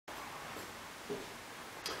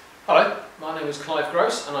Hello, my name is Clive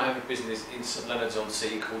Gross and I have a business in St Leonards on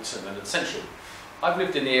Sea called St Leonards Central. I've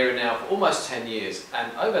lived in the area now for almost 10 years,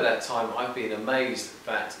 and over that time I've been amazed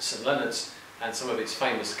that St Leonards and some of its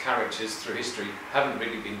famous characters through history haven't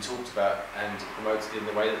really been talked about and promoted in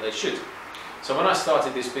the way that they should. So when I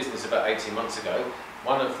started this business about 18 months ago,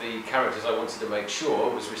 one of the characters I wanted to make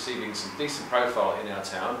sure was receiving some decent profile in our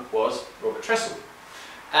town was Robert Tressell.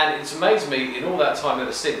 And it's amazed me in all that time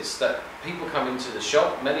ever since that people come into the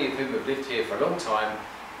shop, many of whom have lived here for a long time,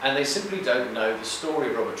 and they simply don't know the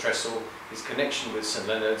story of Robert Tressell, his connection with St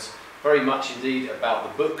Leonards, very much indeed about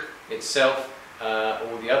the book itself,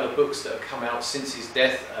 or the other books that have come out since his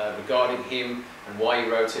death regarding him and why he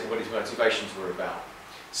wrote it and what his motivations were about.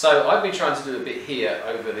 So I've been trying to do a bit here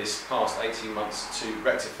over this past 18 months to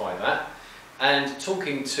rectify that, and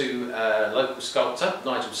talking to local sculptor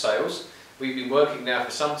Nigel Sales. We've been working now for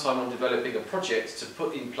some time on developing a project to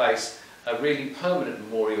put in place a really permanent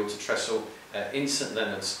memorial to Tressell in St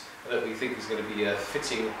Leonards that we think is going to be a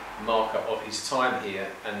fitting marker of his time here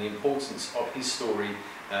and the importance of his story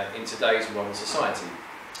in today's modern society.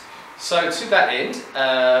 So to that end,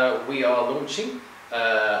 we are launching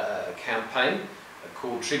a campaign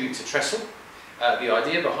called Tribute to Tressell. The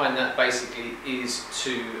idea behind that basically is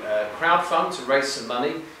to crowdfund, to raise some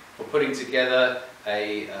money for putting together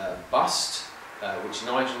a bust which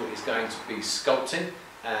Nigel is going to be sculpting,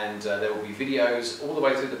 and there will be videos all the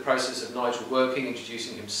way through the process of Nigel working,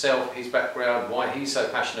 introducing himself, his background, why he's so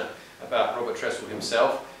passionate about Robert Tressell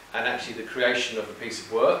himself and actually the creation of the piece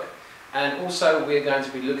of work. And also we're going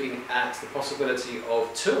to be looking at the possibility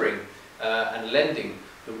of touring and lending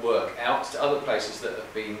the work out to other places that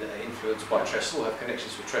have been influenced by Tressell, have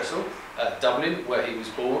connections with Tressell. Dublin, where he was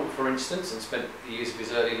born, for instance, and spent the years of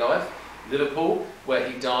his early life. Liverpool, where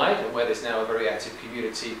he died and where there's now a very active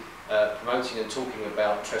community promoting and talking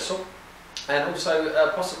about Tressell. And also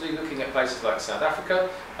possibly looking at places like South Africa,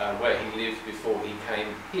 where he lived before he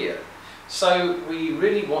came here. So we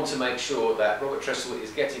really want to make sure that Robert Tressell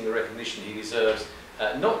is getting the recognition he deserves,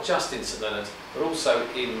 not just in St Leonards, but also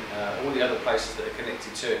in all the other places that are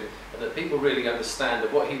connected to him, and that people really understand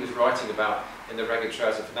that what he was writing about in the Ragged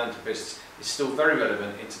Trousered Philanthropists is still very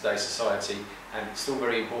relevant in today's society, and it's still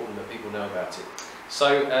very important that people know about it.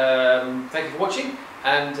 So thank you for watching,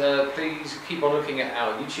 and please keep on looking at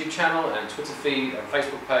our YouTube channel and Twitter feed and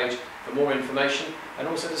Facebook page for more information, and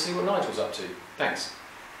also to see what Nigel's up to. Thanks.